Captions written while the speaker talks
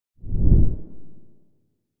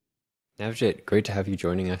Navjit, great to have you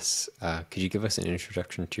joining us. Could you give us an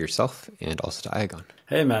introduction to yourself and also to Iagon?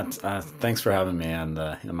 Hey Matt, thanks for having me. And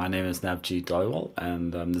my name is Navjeet Dhaliwal,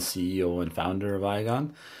 and I'm the CEO and founder of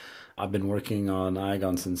Iagon. I've been working on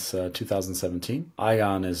Iagon since 2017.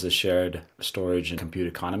 Iagon is a shared storage and compute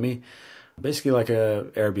economy, basically like a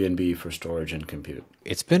Airbnb for storage and compute.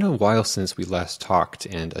 It's been a while since we last talked,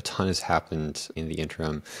 and a ton has happened in the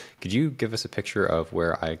interim. Could you give us a picture of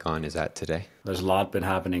where Iagon is at today? There's a lot been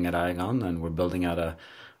happening at Iagon, and we're building out a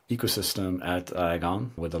ecosystem at Iagon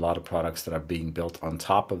with a lot of products that are being built on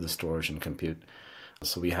top of the storage and compute.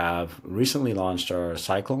 So we have recently launched our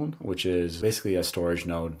Cyclone, which is basically a storage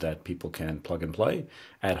node that people can plug and play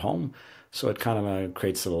at home. So it kind of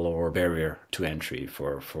creates a lower barrier to entry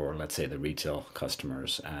for let's say the retail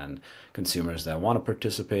customers and consumers that want to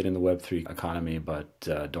participate in the Web3 economy but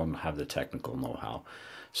don't have the technical know-how.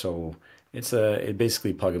 So it's a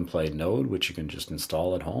basically plug and play node which you can just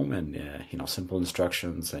install at home and simple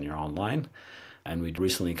instructions and you're online. And we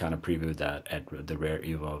recently kind of previewed that at the Rare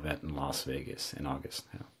Evo event in Las Vegas in August.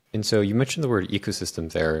 Yeah. And so you mentioned the word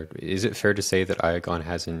ecosystem there. Is it fair to say that Iagon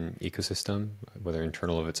has an ecosystem, whether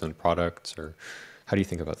internal of its own products, or how do you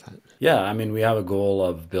think about that? Yeah, I mean, we have a goal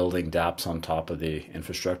of building dApps on top of the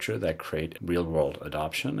infrastructure that create real world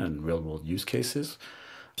adoption and real world use cases.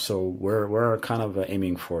 So we're kind of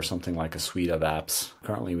aiming for something like a suite of apps.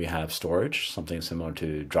 Currently, we have storage, something similar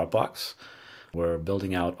to Dropbox. We're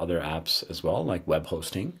building out other apps as well, like web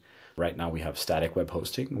hosting. Right now we have static web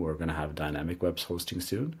hosting. We're going to have dynamic web hosting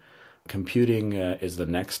soon. Computing is the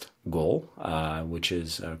next goal, which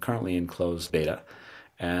is currently in closed beta.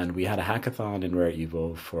 And we had a hackathon in Rare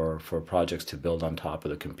Evo for projects to build on top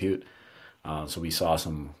of the compute. So we saw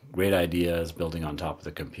some great ideas building on top of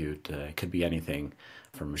the compute. It could be anything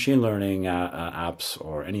from machine learning apps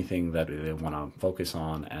or anything that they want to focus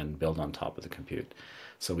on and build on top of the compute.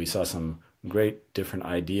 So we saw some great different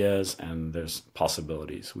ideas and there's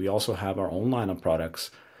possibilities. We also have our own line of products,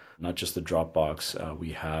 not just the Dropbox.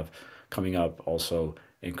 We have coming up also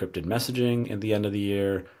encrypted messaging at the end of the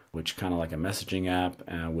year, which kind of like a messaging app,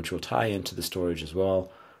 which will tie into the storage as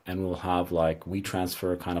well. And we'll have like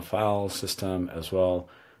WeTransfer kind of file system as well.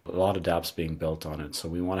 A lot of dApps being built on it. So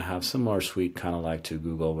we want to have similar suite kind of like to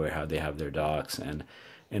Google where they have their docs and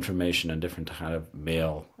information and different kind of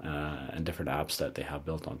mail and different apps that they have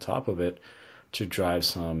built on top of it to drive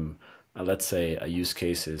some, let's say, use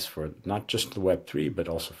cases for not just the Web3, but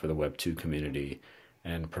also for the Web2 community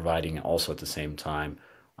and providing also at the same time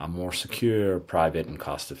a more secure, private, and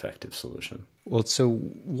cost-effective solution. Well, so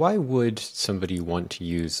why would somebody want to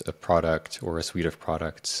use a product or a suite of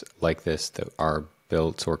products like this that are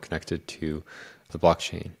built or connected to the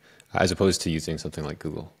blockchain, as opposed to using something like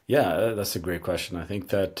Google? Yeah, that's a great question. I think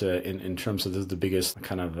that in terms of the biggest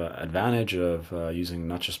kind of advantage of using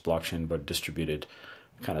not just blockchain, but distributed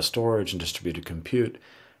kind of storage and distributed compute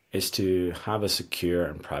is to have a secure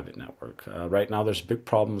and private network. Right now, there's big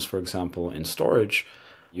problems, for example, in storage.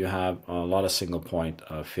 You have a lot of single point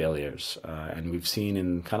failures. And we've seen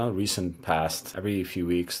in kind of recent past, every few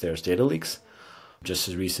weeks, there's data leaks. Just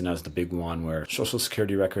as recent as the big one where social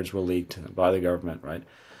security records were leaked by the government, right?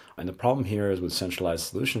 And the problem here is with centralized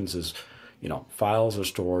solutions is, files are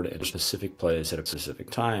stored in a specific place at a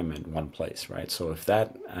specific time in one place, right? So if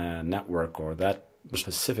that network or that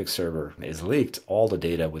specific server is leaked, all the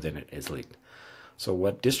data within it is leaked. So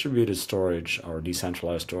what distributed storage or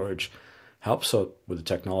decentralized storage helps out with the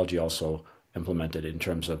technology also implemented in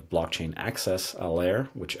terms of blockchain access layer,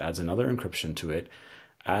 which adds another encryption to it,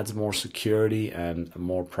 adds more security and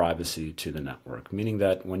more privacy to the network, meaning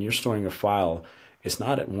that when you're storing a file, it's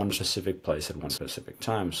not at one specific place at one specific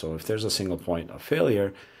time. So if there's a single point of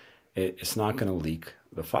failure, it's not going to leak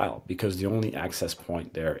the file because the only access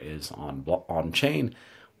point there is on chain,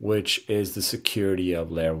 which is the security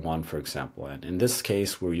of layer 1, for example. And in this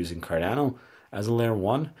case, we're using Cardano as a layer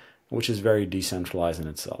 1, which is very decentralized in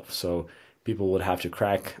itself. So people would have to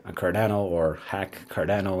crack a Cardano or hack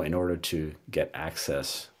Cardano in order to get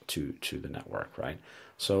access to the network, right?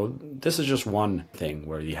 So this is just one thing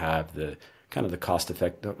where you have the kind of the cost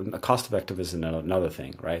effective is another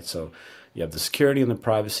thing, right? So you have the security and the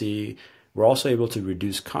privacy. We're also able to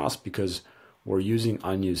reduce costs because we're using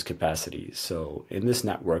unused capacity. So in this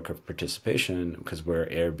network of participation, because we're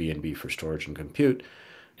Airbnb for storage and compute,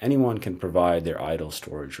 anyone can provide their idle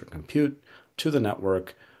storage or compute to the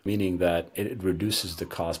network, meaning that it reduces the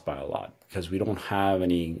cost by a lot because we don't have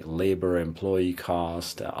any labor, employee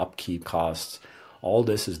cost, upkeep costs. All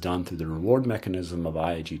this is done through the reward mechanism of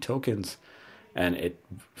IAG tokens, and it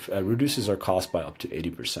reduces our cost by up to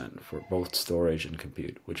 80% for both storage and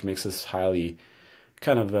compute, which makes us highly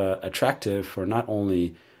kind of attractive for not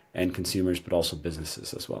only and consumers, but also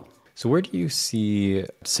businesses as well. So where do you see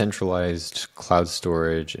centralized cloud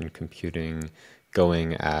storage and computing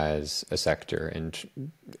going as a sector?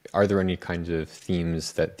 And are there any kinds of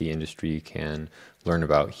themes that the industry can learn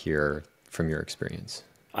about here from your experience?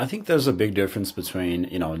 I think there's a big difference between,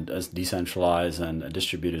 as decentralized and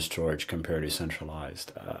distributed storage compared to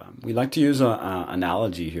centralized. We like to use an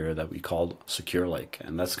analogy here that we call secure lake,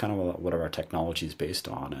 and that's kind of what our technology is based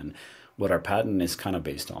on and what our patent is kind of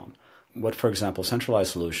based on. What, for example,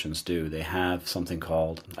 centralized solutions do, they have something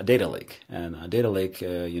called a data lake, and a data lake,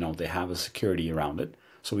 they have a security around it.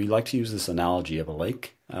 So we like to use this analogy of a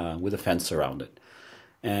lake with a fence around it.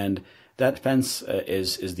 And that fence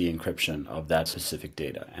is the encryption of that specific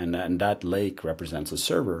data. And that lake represents a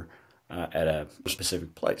server at a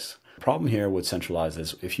specific place. The problem here with centralized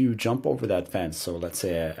is if you jump over that fence, so let's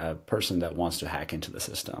say a person that wants to hack into the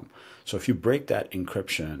system. So if you break that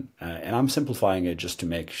encryption, and I'm simplifying it just to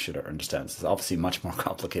make sure to understand, it's obviously much more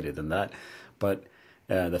complicated than that, but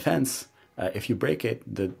the fence, if you break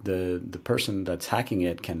it, the person that's hacking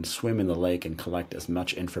it can swim in the lake and collect as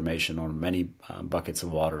much information on many buckets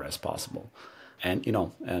of water as possible, and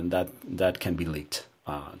that can be leaked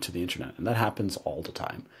to the internet, and that happens all the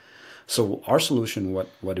time. So our solution,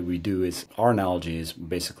 what do we do is our analogy is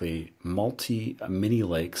basically multi mini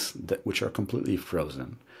lakes which are completely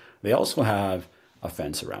frozen. They also have a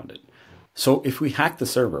fence around it. So if we hack the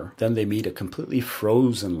server, then they meet a completely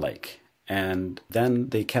frozen lake. And then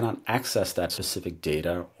they cannot access that specific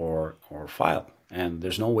data or file. And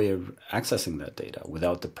there's no way of accessing that data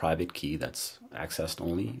without the private key that's accessed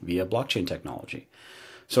only via blockchain technology.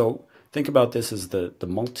 So think about this as the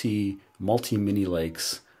multi mini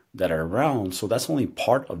lakes that are around. So that's only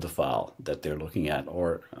part of the file that they're looking at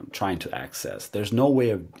or trying to access. There's no way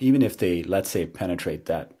of, even if they, let's say, penetrate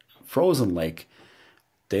that frozen lake,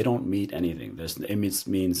 they don't meet anything. It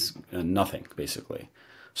means nothing, basically.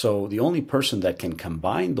 So the only person that can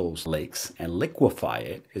combine those lakes and liquefy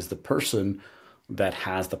it is the person that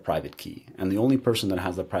has the private key. And the only person that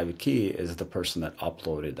has the private key is the person that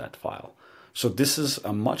uploaded that file. So this is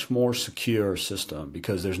a much more secure system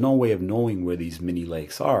because there's no way of knowing where these mini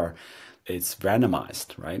lakes are. It's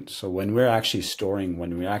randomized, right? So when we're actually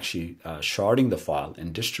sharding the file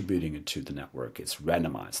and distributing it to the network, it's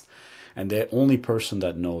randomized. And the only person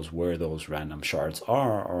that knows where those random shards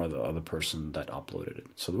are the other person that uploaded it.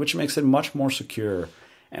 So which makes it much more secure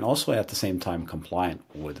and also at the same time compliant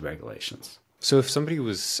with regulations. So if somebody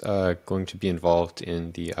was going to be involved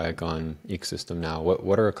in the Iagon ecosystem now,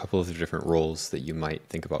 what are a couple of the different roles that you might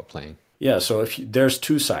think about playing? Yeah, so there's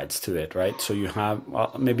two sides to it, right? So you have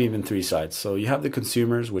maybe even three sides. So you have the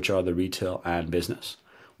consumers, which are the retail and business,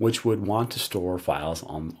 which would want to store files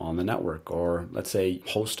on the network, or let's say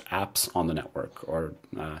host apps on the network, or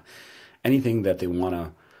anything that they want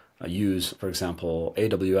to use. For example,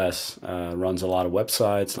 AWS runs a lot of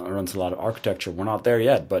websites, runs a lot of architecture. We're not there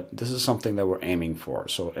yet, but this is something that we're aiming for.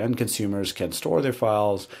 So end consumers can store their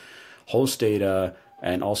files, host data,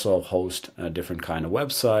 and also host different kind of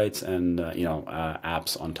websites and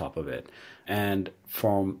apps on top of it. And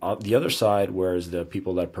from the other side, whereas the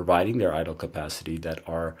people that are providing their idle capacity that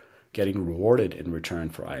are getting rewarded in return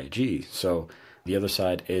for IAG. So the other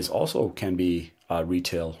side is also can be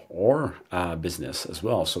retail or business as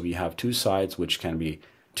well. So we have two sides, which can be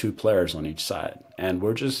two players on each side. And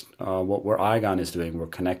we're just, what Iagon is doing, we're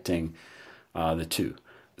connecting the two.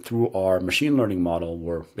 Through our machine learning model,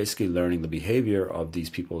 we're basically learning the behavior of these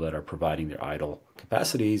people that are providing their idle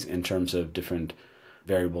capacities in terms of different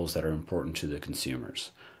variables that are important to the consumers.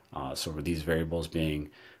 So these variables being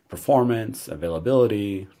performance,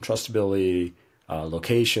 availability, trustability,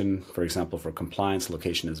 location. For example, for compliance,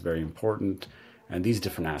 location is very important, and these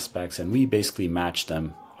different aspects. And we basically match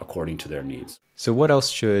them according to their needs. So what else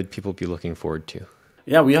should people be looking forward to?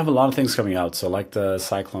 Yeah, we have a lot of things coming out. So like the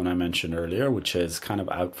Cyclone I mentioned earlier, which is kind of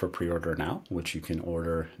out for pre-order now, which you can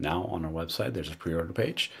order now on our website. There's a pre-order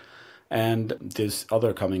page. And there's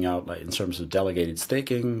other coming out like in terms of delegated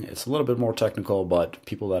staking. It's a little bit more technical, but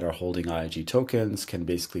people that are holding IAG tokens can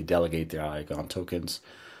basically delegate their Iagon tokens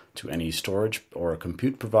to any storage or a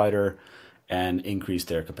compute provider and increase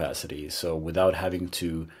their capacity. So without having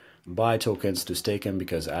to buy tokens to stake them,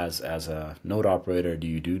 because as a node operator,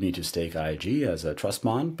 you do need to stake IAG as a trust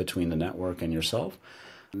bond between the network and yourself.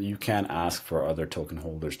 You can ask for other token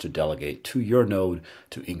holders to delegate to your node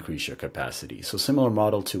to increase your capacity. So similar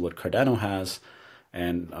model to what Cardano has,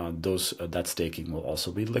 and that staking will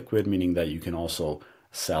also be liquid, meaning that you can also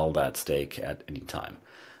sell that stake at any time.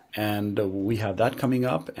 And we have that coming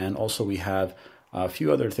up, and also we have A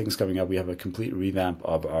few other things coming up. We have a complete revamp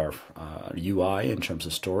of our UI in terms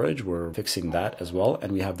of storage. We're fixing that as well.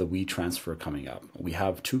 And we have the WeTransfer coming up. We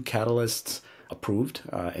have 2 catalysts approved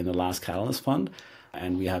in the last Catalyst Fund.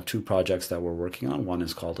 And we have 2 projects that we're working on. One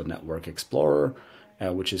is called the Network Explorer,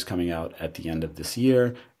 which is coming out at the end of this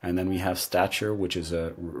year. And then we have Stature, which is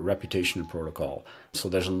a reputation protocol. So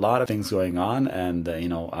there's a lot of things going on. And,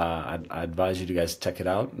 I advise you to guys check it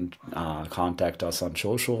out and contact us on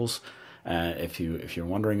socials. If you're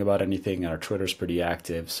wondering about anything, our Twitter's pretty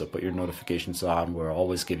active, so put your notifications on. We're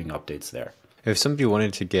always giving updates there. If somebody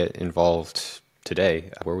wanted to get involved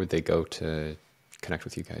today, where would they go to connect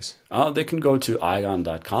with you guys? They can go to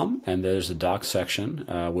iagon.com, and there's a doc section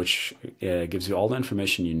which gives you all the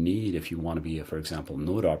information you need if you want to be, for example,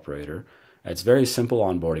 node operator. It's a very simple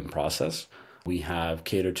onboarding process. We have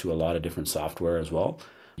catered to a lot of different software as well.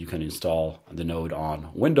 You can install the node on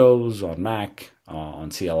Windows, on Mac, on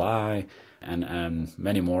CLI, and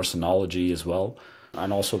many more, Synology as well.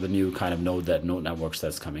 And also the new kind of node networks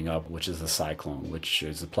that's coming up, which is the Cyclone, which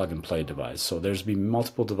is a plug-and-play device. So there's been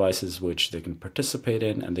multiple devices which they can participate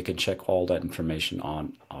in, and they can check all that information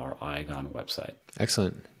on our Iagon website.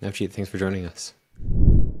 Excellent. Navjeet, thanks for joining us.